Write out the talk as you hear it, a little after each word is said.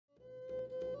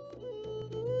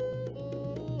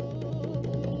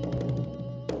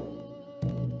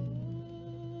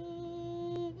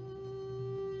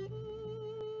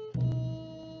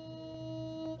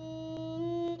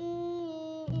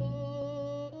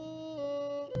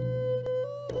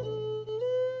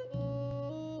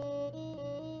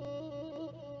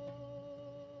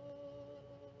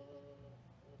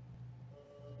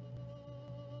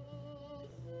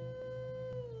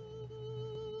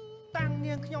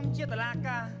នាងខ្ញុំជាតឡា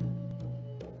ការ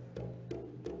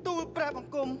ទូលព្រះប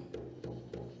ង្គំ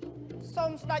សូ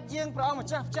មស្ដេចយាងព្រះអង្គម្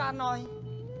ចាស់ចាណយ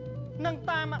នឹង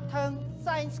តាមមកថើង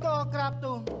សែងស្គរក្រាប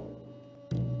ទូល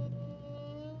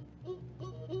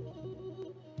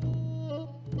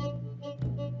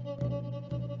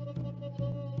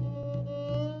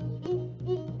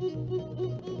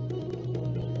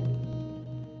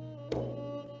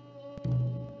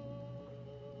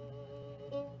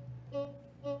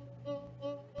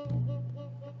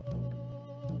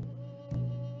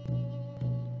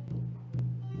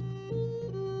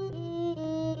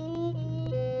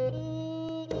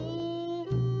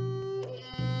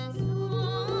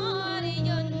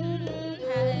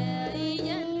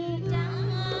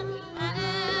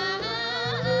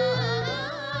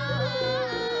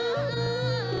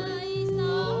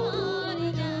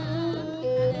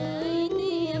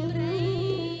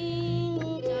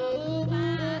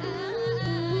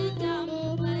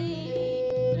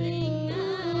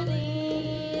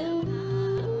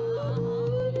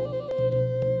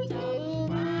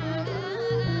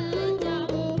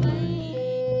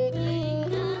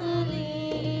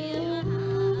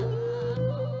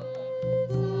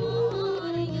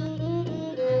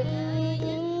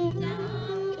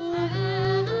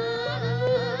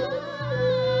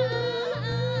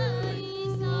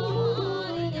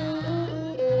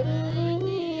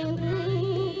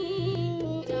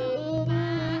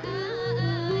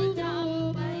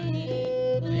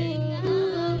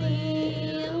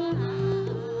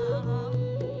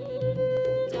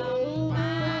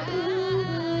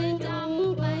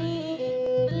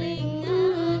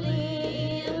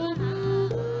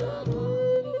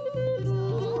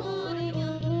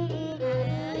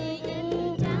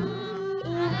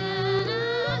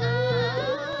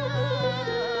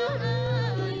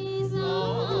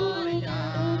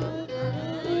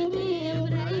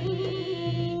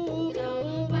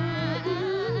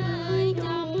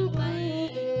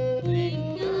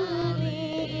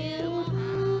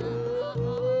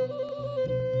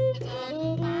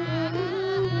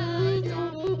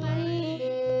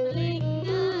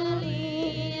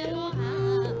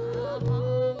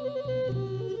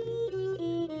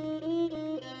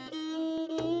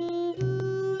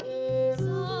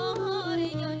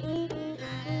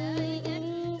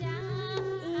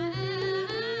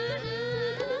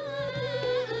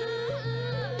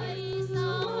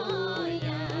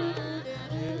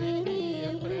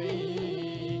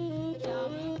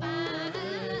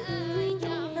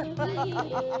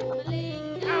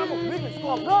អាមកវិញស្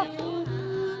គាល់នោះ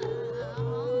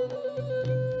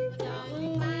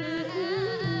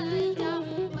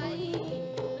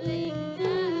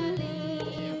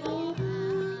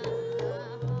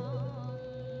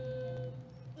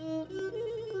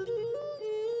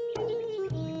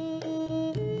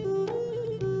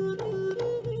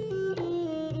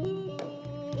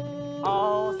អូ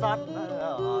សត្វ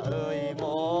អើយម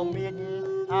កមាន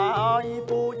ឲ្យ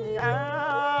ពូជអា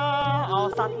អូ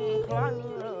សត្វខ្លាំង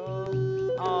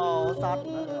អូសត្វ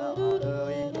អើ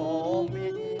យមកមា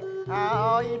ន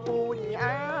ឲ្យពូជ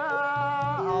អា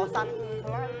អូសត្វ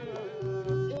ខ្លាំង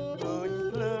ឃើញ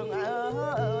ភ្លើង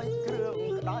អើយគ្រឿង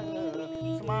ក្តៅ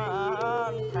ស្មា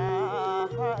នថា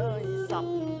ហើយស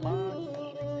ប្បាយ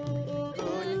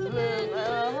ឃើញភ្លើង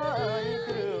អើយ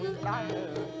គ្រឿងក្តៅ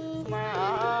ស្មា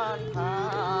នថា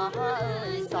ហើ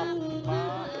យសប្បា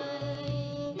យ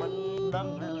មិនដឹង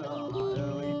អើ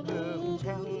យភ្លើង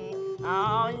ឆេះ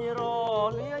ឲ្យរ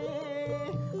លាយ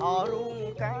អរុង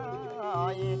កា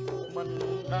យមិន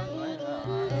ដឹង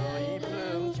អើយភ្លើ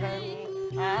ងឆេះ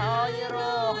ឲ្យរ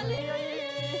លាយ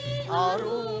អ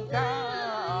រុងកា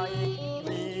យ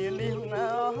មាន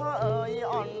នាងអើយ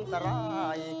អន្តរា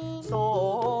យសូ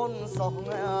នសោះ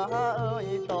អើយ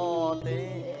តទេ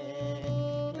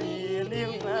មាននា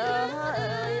ង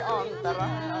អើយអន្ត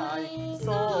រាយ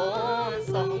សូន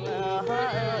សោះ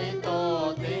អើយត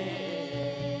ទេ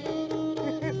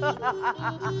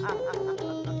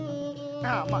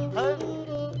អាមកធ្វើ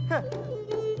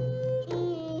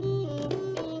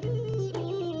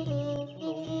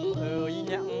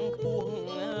ញ៉ាំខ្ពស់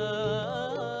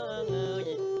អើយ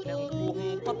ញ៉ាំខ្ព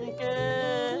ស់ផុតគេ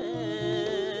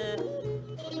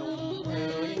ខ្ញុំអើ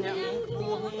យញ៉ាំខ្ព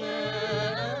ស់អើ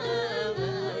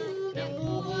យញ៉ាំខ្ព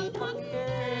ស់ផុត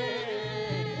គេ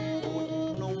ពូជ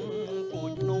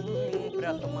ភ្នំព្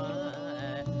រះសម្មា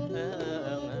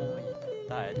អើយ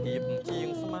តែទៀបជាង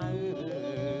ស្មៅ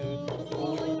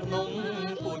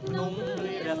ពូជភ្នំ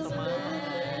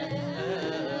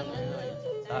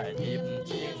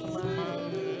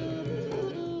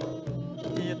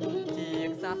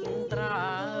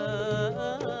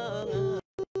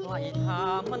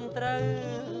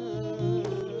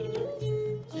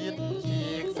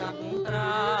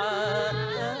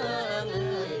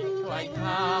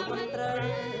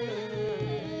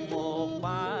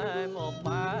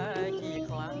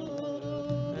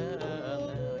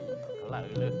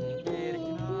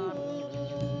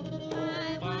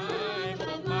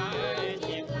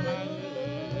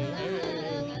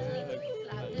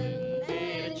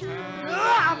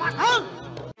mặt hơn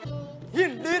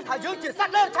nhìn đi thả dương chỉ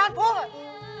sát lên chán phố rồi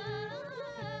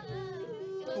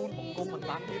tuôn một cung mình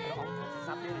bán đi rồi ông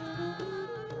sát đi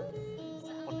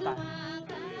còn tại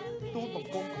tuôn một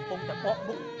cungแต่บอก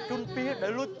บุกจุนปีเดี๋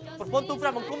ยวลุยฝนบนตุ้มปร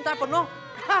ะมงกุ้มตาฝนเนาะ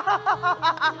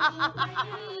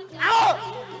เอา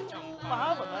มา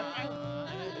แบบนั้น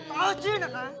ต่อจีน่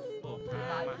ะนะ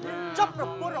จับระ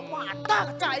บบระบาดตาก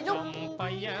ระจายยุ่ง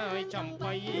จำไป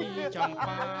เนี่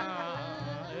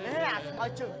ยสบาย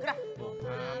จืดนะ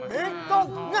เด็กกง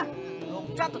ไงลง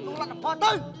จับตัวละพอ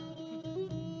ตึง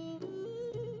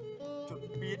จุด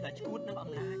ปีแต่ชุดนึงอ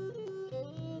ำนาจ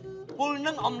ปู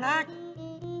นึงอำนาจ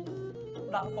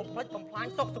ดาวผมพลัดผมพลาย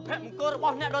สกสุขแพะมึงก็ระบอ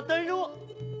บเนี่ยเราตีอยู่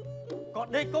ก่อน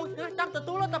เด็กกงจับ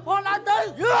ตัวละแต่พอละตี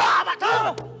เยอะมาเถอ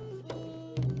ะ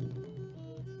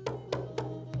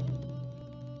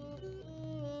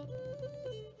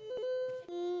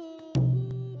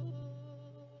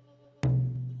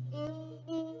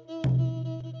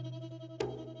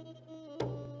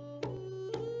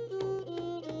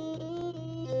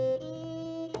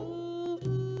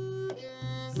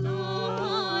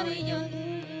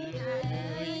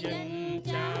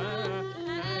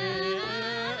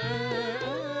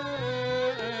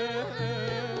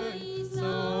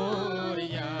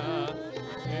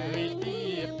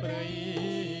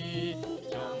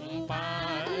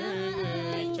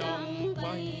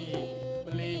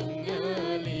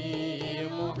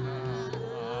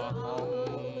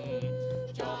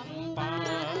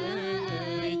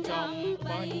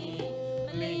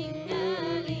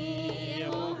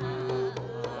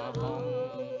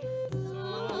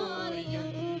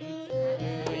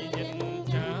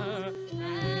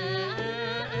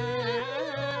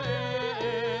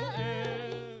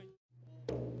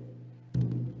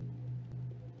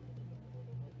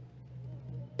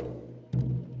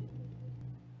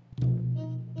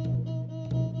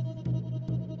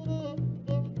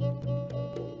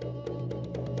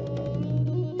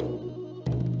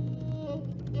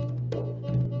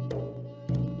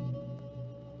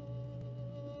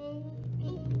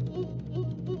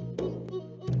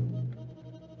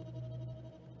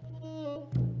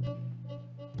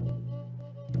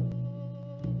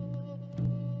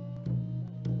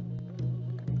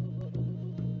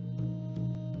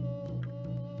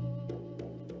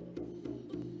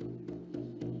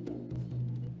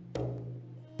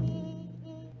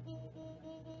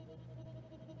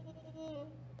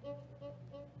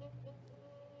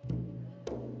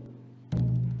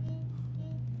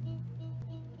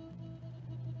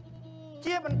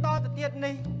ជាបន្តទៅទៀត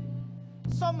នេះ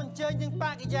សូមអញ្ជើញនឹងប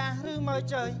កិយាឬមើល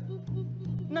ជើយ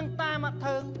នឹងតាមក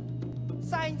ថើង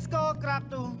សែងស្គរក្រាប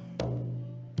ទូល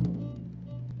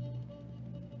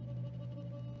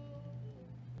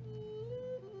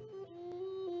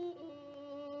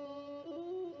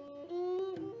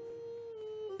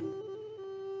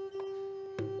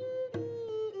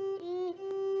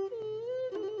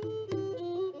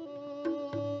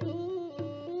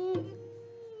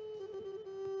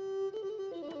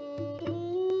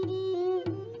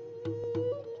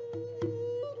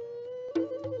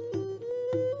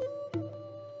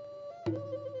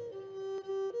អ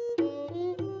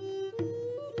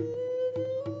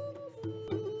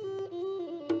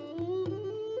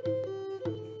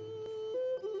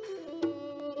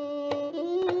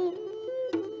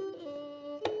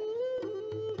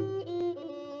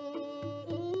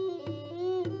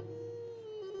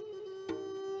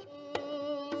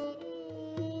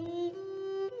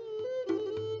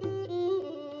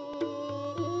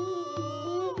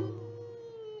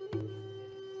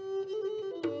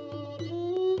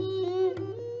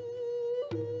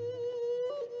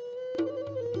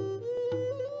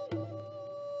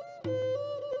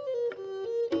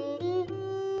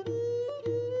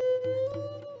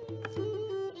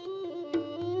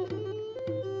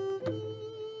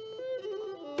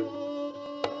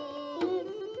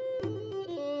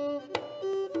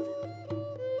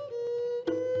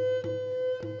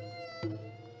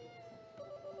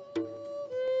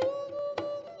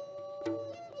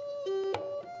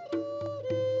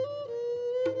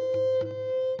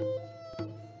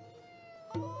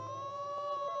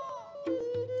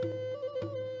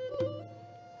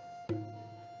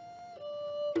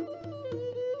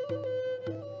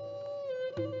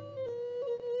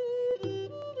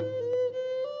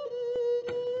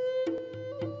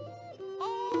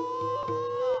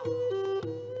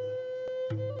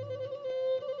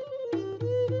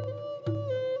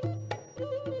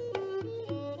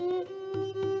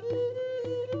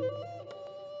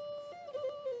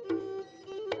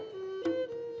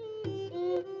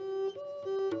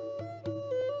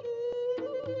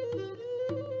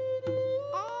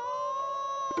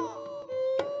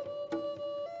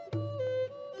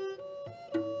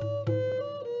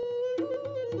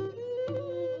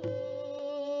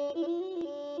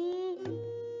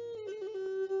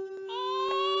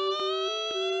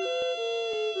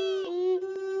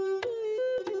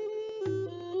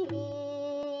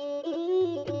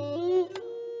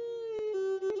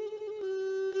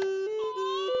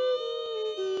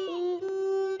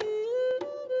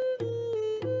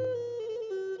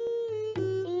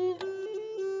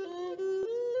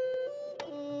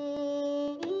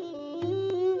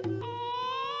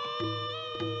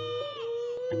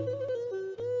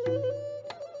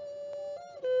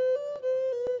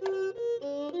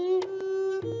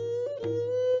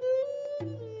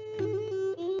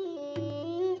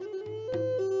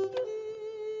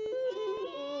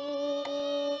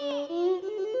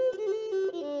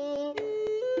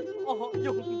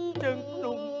dùng chân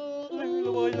đùng lưng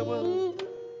lơ bơi lơ bơi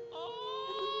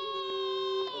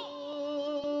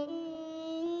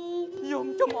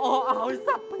dùng trong ỏi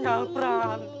sắp nhà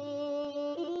pràn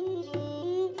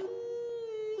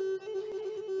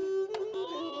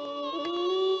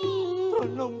rồi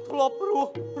nồng thọp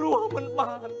rùa mình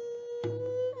bàn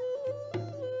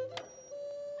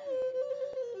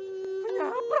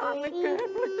nhà pràn này kẹp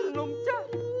lại từ nồng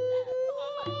chắc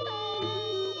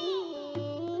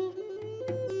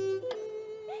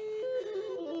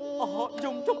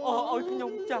dùng trong ỏi cái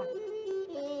nhông chặt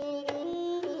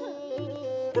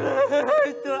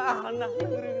Trời anak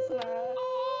rừng sna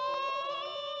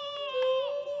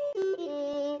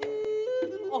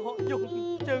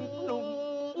dùng chân đùng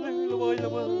lưng lơ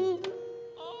bơi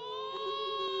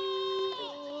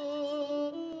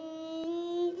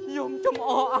dùng trong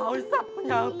ỏi sắp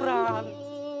nhà pràn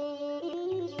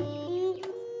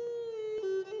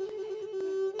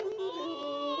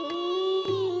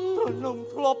rồi nồng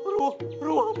thọp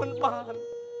rùa mình bàn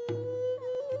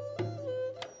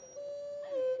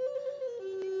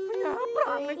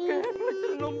prang này kẹp lại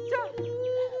từ nông chắc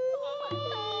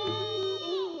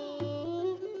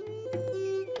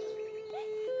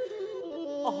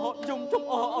dùng trong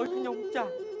ỏi cái nhông chặt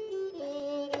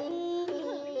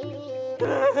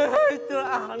Trời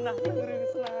anak rừng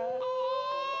sna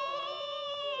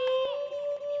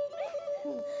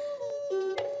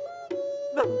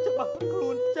đâm cho bà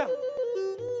luôn chắc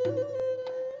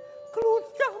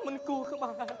mình cua các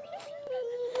bạn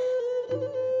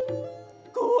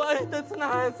cô ấy tên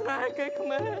Snai cái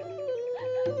Khmer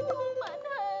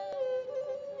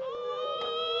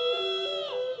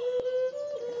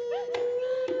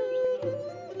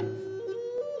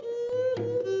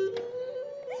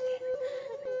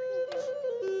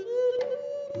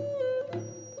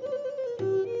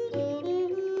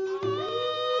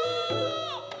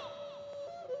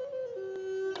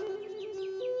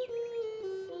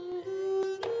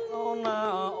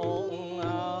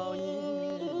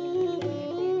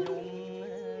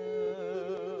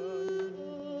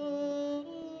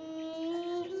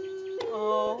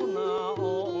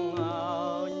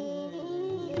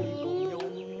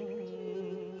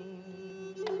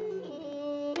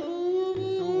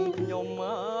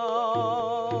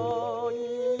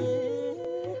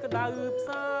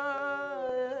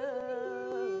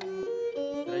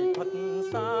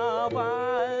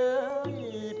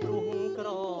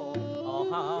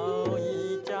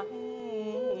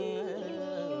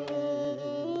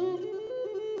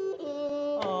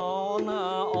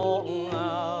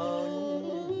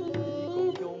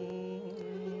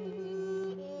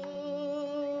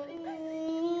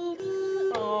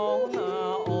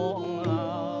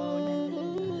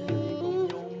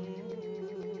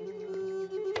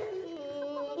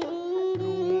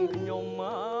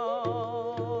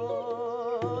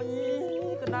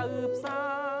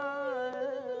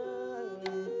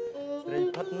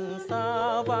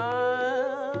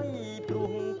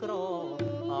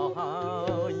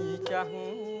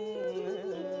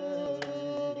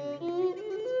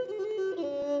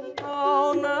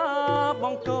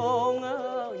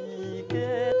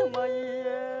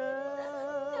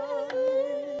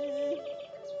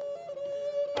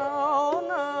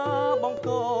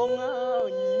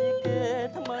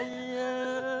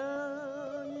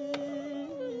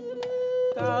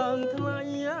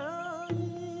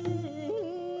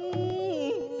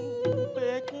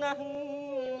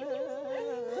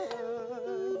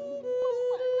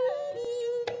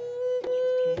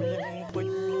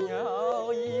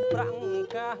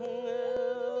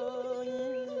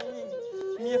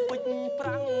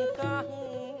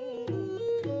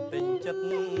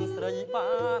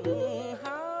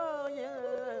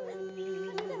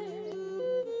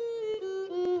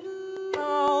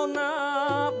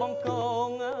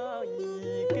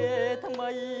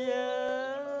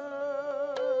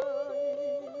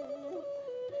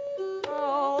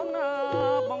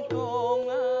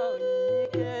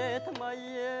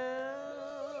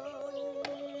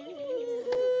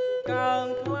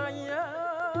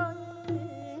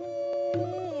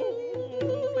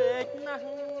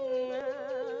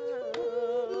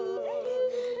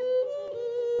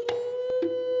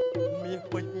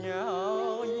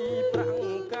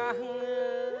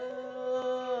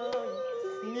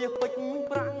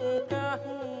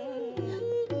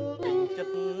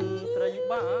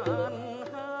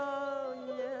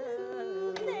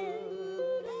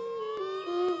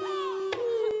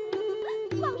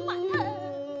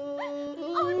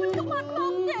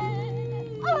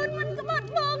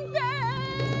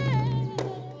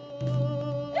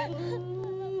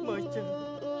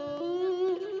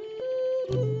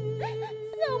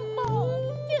Xong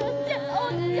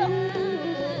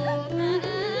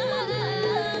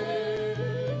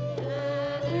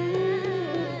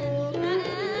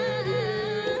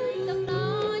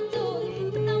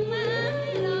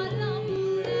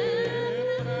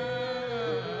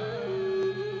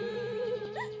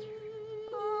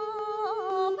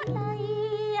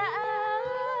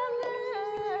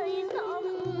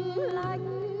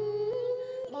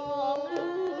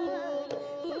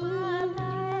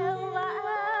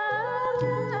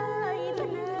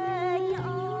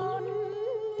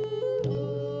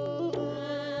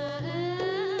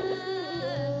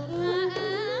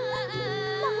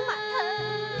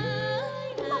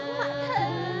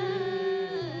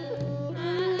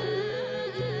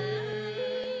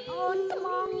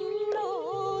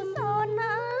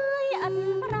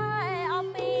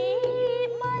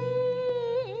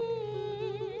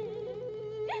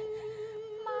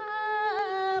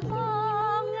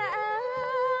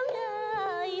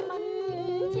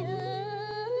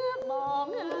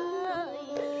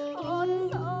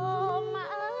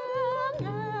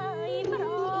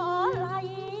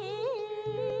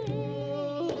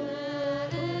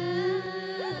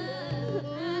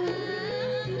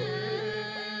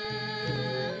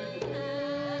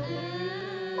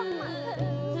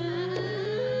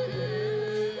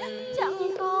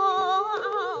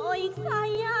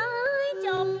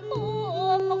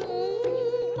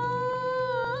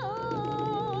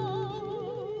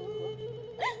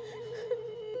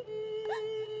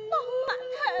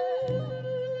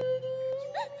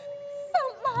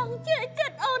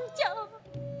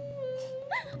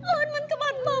បា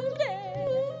ត់បង់ទេ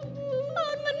អូ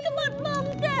នមិនក្បត់ប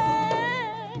ង់ទេ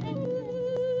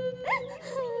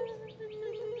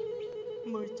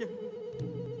មើលចឹង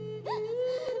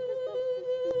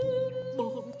ប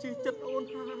ងជឿចិត្តអូន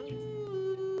ហើយ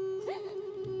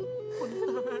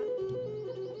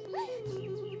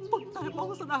ប៉ុន្តែបង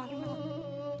ស្ដាយណាស់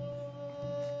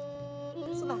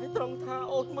ស្ដាយត្រង់ថា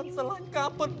អូនមិនស្រឡាញ់ការ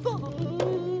ពិតសោះ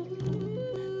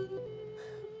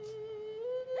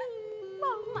ប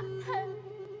ងម៉ាក់ថា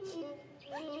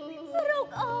រូប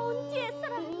អូនជាស្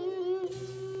រី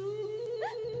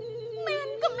មាន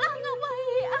កម្លាំងអ្វី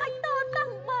អាចតតាំ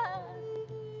ងបាន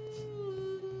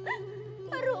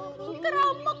រូបក្រោ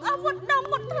មមុខអាវុធដ៏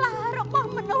មុតថ្លារបស់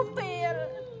មនុស្សពេល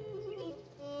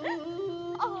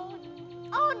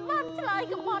អូនបានឆ្លើយ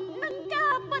ក្បត់នឹងកា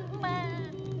រពិតមក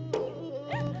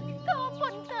ក៏ប៉ុ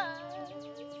ន្តែ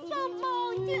សូមប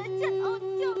ងជឿចិត្តអូន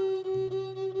ចុះ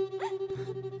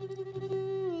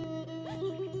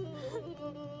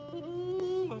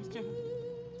មើលចឹង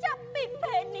ចាប់ពី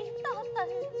ពេលនេះតទៅ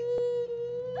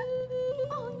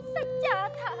អូនសច្ចា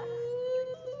ថា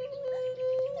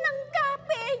នឹងការ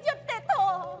ពារយុត្តិធ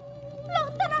ម៌លុះ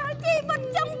ត្រាជីវិត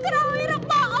ចុងក្រោយរ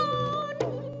បស់អូន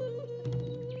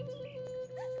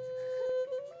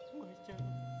មើលចឹង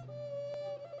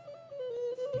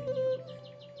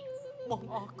បង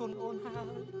អរគុណអូនហើ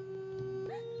យ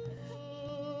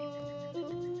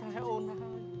តែអូន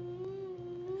ហើយ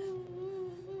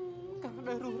ការ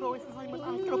ដែលរស់រយហើយមិន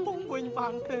អាចក្រពុំវិញបា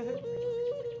នទេ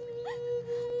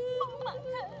បងមក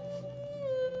ថា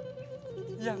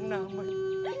យ៉ាងណាមិញ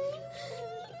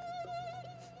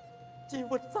ជី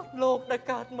វិតសត្វលោកដែល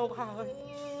កើតមកហើយ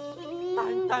តែ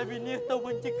ងតែវិនិច្ឆ័យទៅ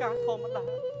វិញជាការធម្មតា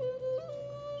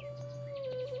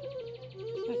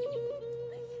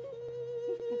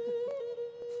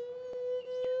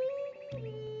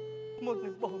មុននឹ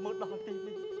ងបងមកដល់ទី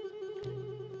នេះ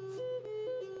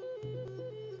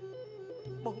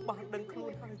បងបានដឹងខ្លួ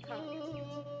នហើយថា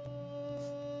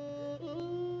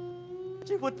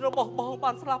ជីវិតរបស់បង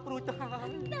បានស្លាប់រួចទៅ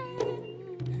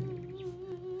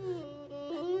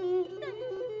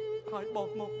ហើយបង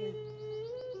មកនេះ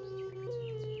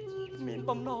មាន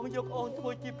បំណងយកអូនធ្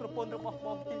វើជាប្រពន្ធរបស់ប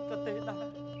ងទៀតក៏ទេដែរ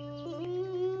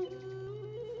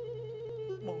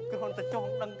បងគ្រាន់តែចង់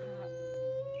ដឹងថា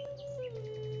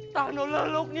តើនៅលើ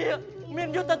លោកនេះមាន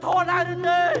យុត្តិធម៌ដែរឬ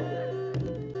ទេ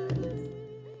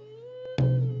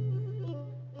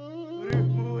ឬ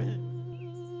មួយ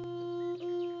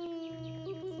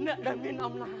អ្នកដែលមាន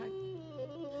អំណាច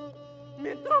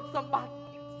មានទ្រព្យសម្បត្តិ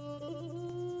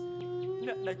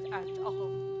អ្នកដែលឆ្អែតឆ្អ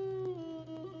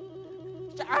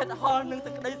ល់នឹង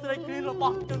សេចក្តីស្រេកឃ្លានរប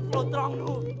ស់ជនក្លូតត្រង់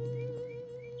នោះ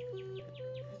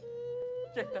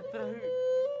ចេះតែត្រូវ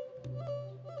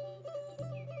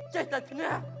ចេះតែឈ្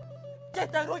នះចេះ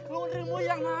តែរួចខ្លួនឬមួយ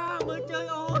យ៉ាងណាមើលជើញ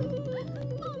អូន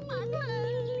បងម៉ាក់ថា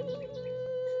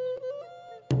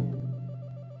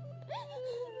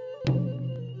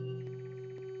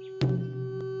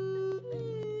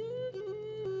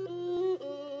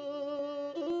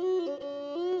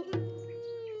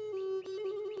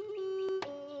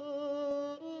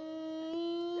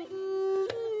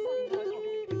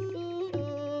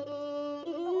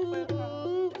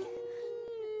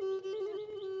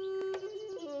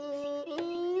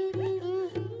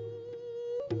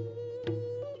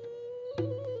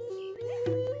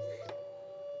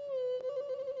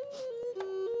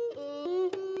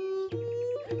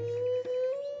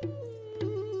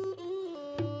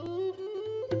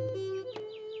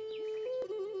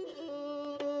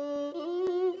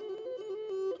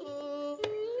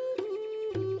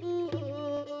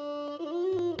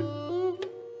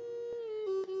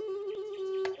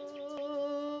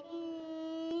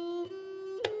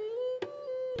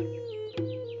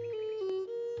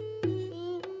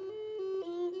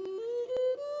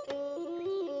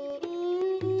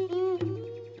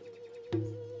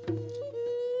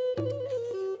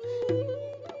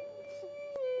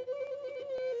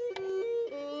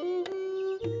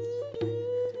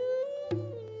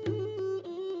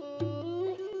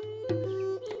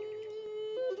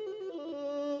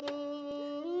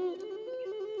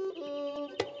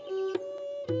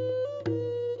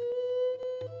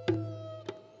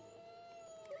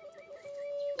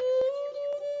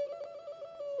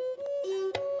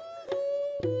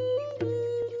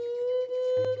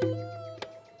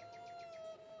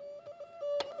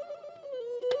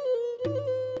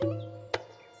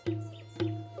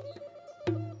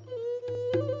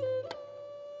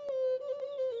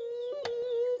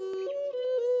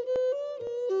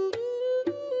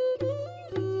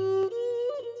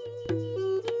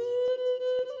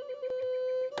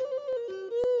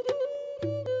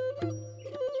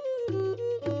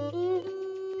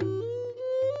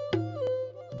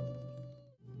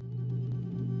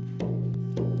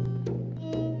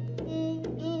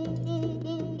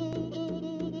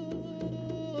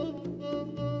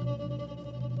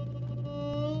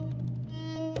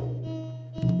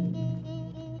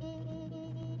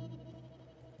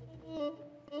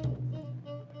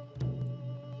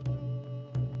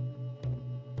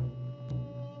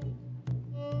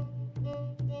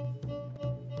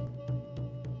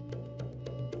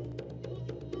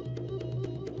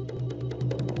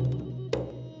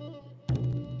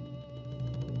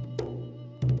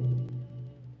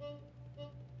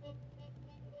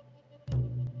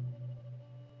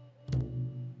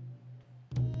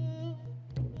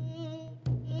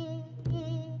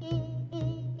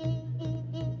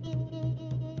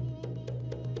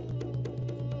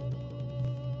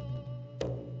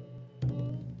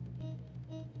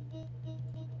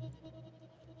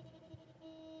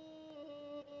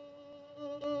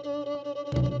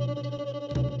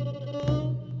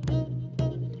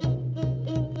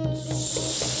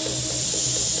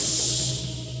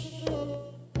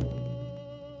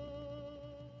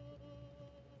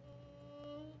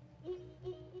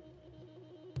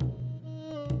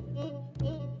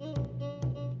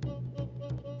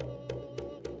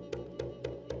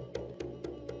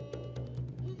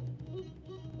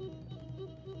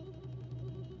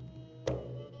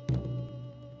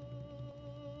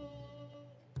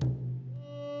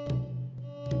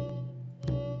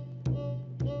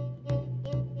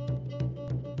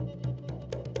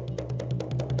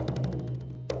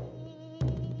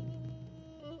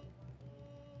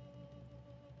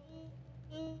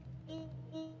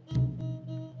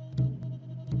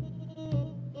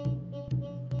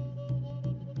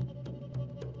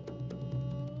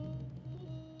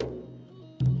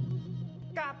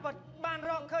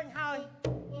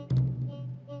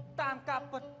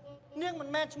នាងមិន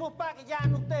មែនឈ្មោះប៉ាកយ៉ា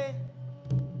នោះទេ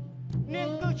នាង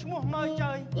គឺឈ្មោះម៉ើ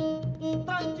ចើយ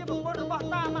ត្រូវជាប្រពន្ធរបស់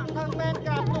តាម៉ាក់ថើមែន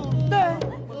ក្រាបទូល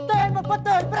ទេមិនពិត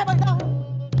ទេព្រះបិតា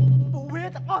ពួកវា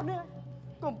ទាំងអស់នេះ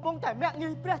កំពុងតែមាក់ងា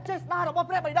យព្រះចេស្តារបស់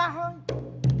ព្រះបិតាហើយ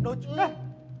ដូច្នេះ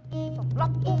សម្រា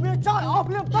ប់ពួកវាចោលអស់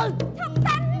ភ្លាមទៅថាប់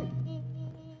តាន់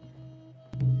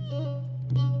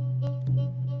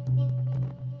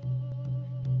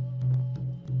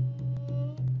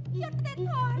យុទ្ធទេធ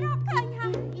ររក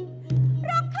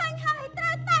ឃើញហើយត្រូ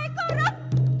វតែគោរព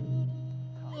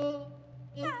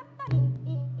តាប៉ា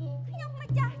ខ្ញុំម្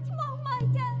ចាស់ឈ្មោះម៉ើ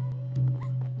ចើ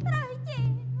ត្រូវជា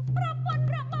ប្រពន្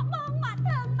ធរបស់បងម៉ាក់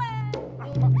ធើមែនប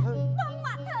ងម៉ាក់ធើ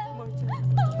ម៉ាក់ធើ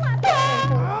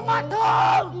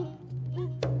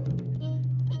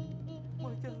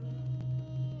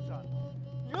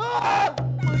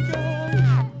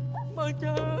ល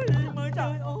ជើមើលជើ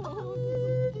អូ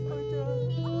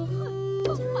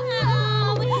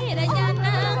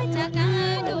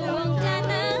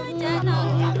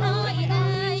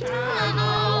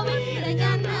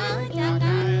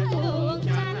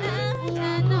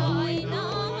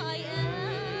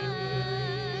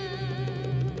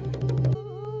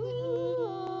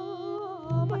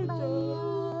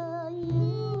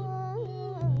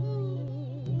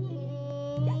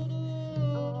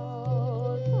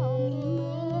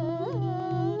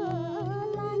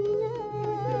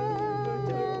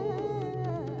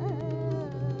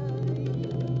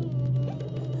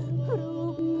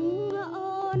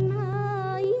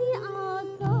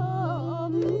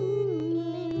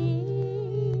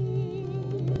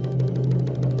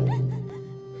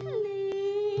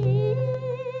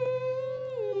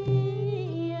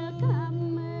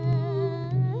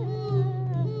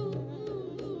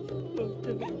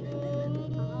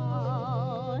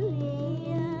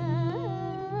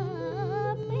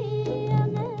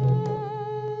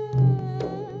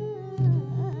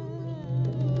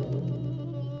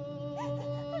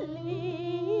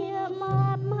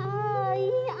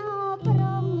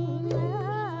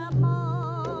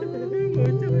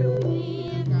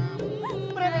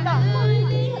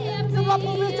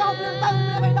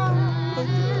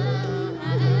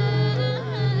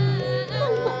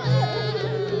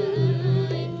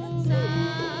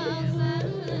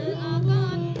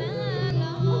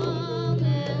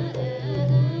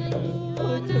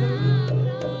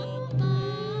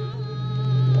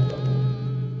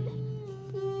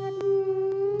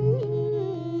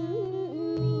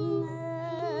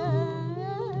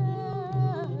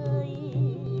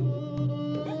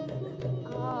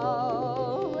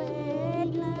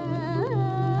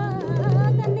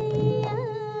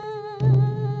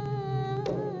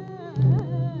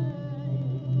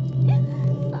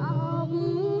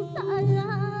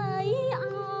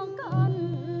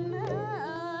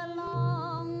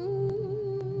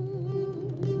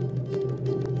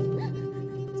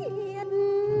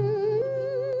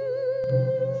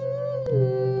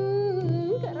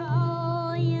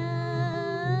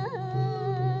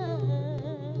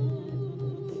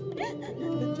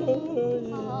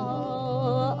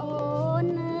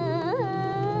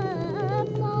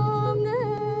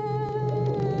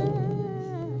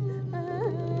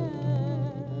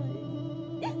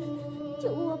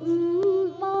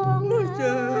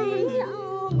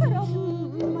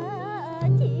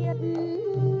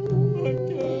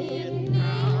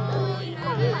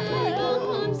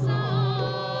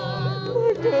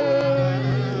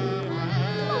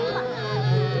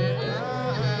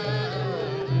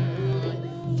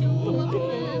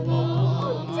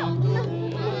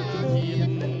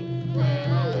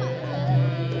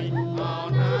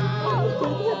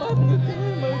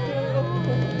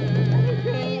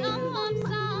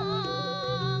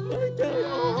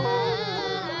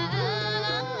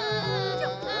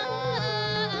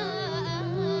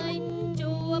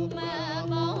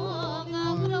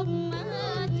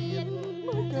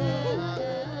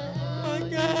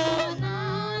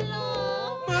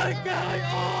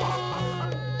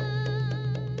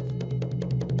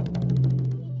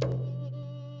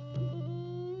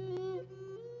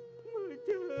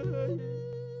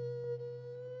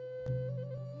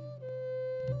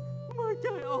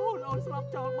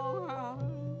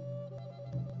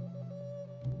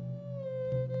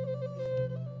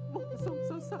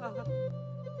សា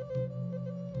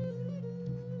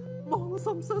បង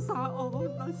សុំសរសើរអូន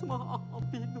ដោយស្មោះអស់អំ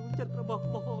ពីដួងចិត្តរបស់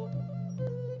បង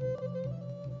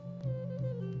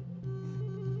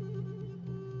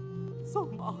សូម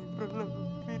ឲ្យប្រលឹង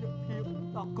វីរភាព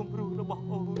ដល់គំរូរបស់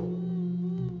អូន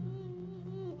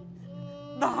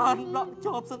ដានដក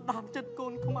ជាប់សន្តានចិត្តកូ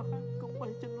នខ្មែរកុំបី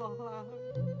ចន្លោះឡើយ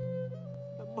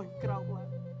ដើម្បីក្រោ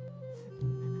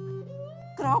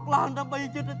កឡើងដើម្បី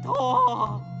យុត្តិធ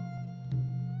ម៌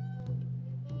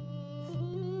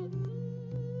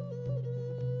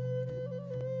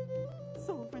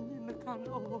សូមវិញ្ញាណក្ខន្ធ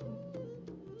អូន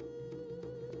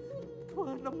ធ្វើ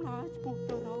ដំណើរឆ្ពោះ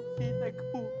ទៅរកទីដែលខ្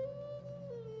ពស់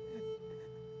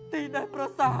ទីដែលប្រ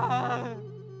សើរ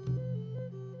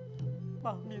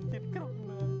បើមានទៀតក្រោយ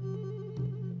មក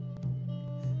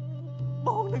ប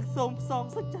ងនឹងសូមផ្សង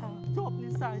សច្ចាជាប់និ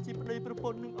ស័យជាប្តីប្រព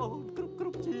ន្ធនឹងអូនគ្រ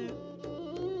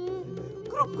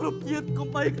ប់ជាតិកុំ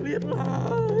បីឃ្លាតឡើ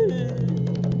យ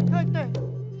ឃើញទេ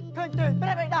ព្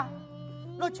រះបិតា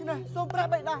ដូច្នេះសូមព្រះ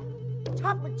បិតា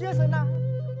ឆាប់បញ្ជាសេនា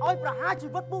ឲ្យប្រហារជី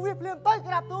វិតពួកវាភ្លាមទៅ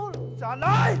ក្រាបទូលចា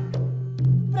ណៃ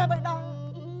ព្រះបិតា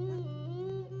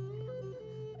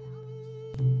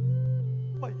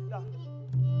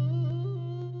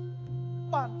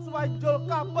បានស្វែងយល់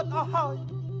ការពិតអស់ហើយ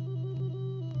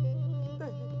ទេ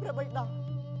ព្រះបិតា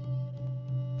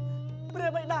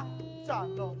ចា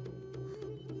ណូ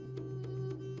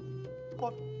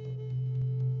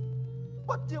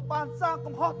ពិតជាបានសាង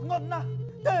កំហុសធ្ងន់ណាស់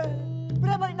ទេព្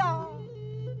រះបិតា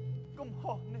កំ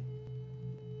ហុសនេះ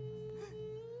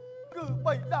គឺ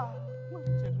បិតា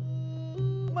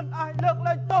មិនអាចលើក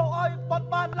លែងទោសឲ្យបាត់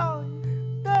បានឡើយ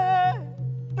ទេ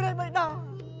ព្រះបិតា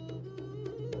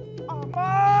អ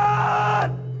មាន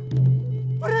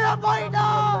ព្រះបិតា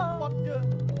បាត់យើង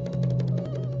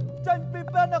ចេញពី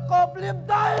ពេលនគរភ្លាម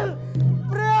ទៅ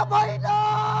ព្រះ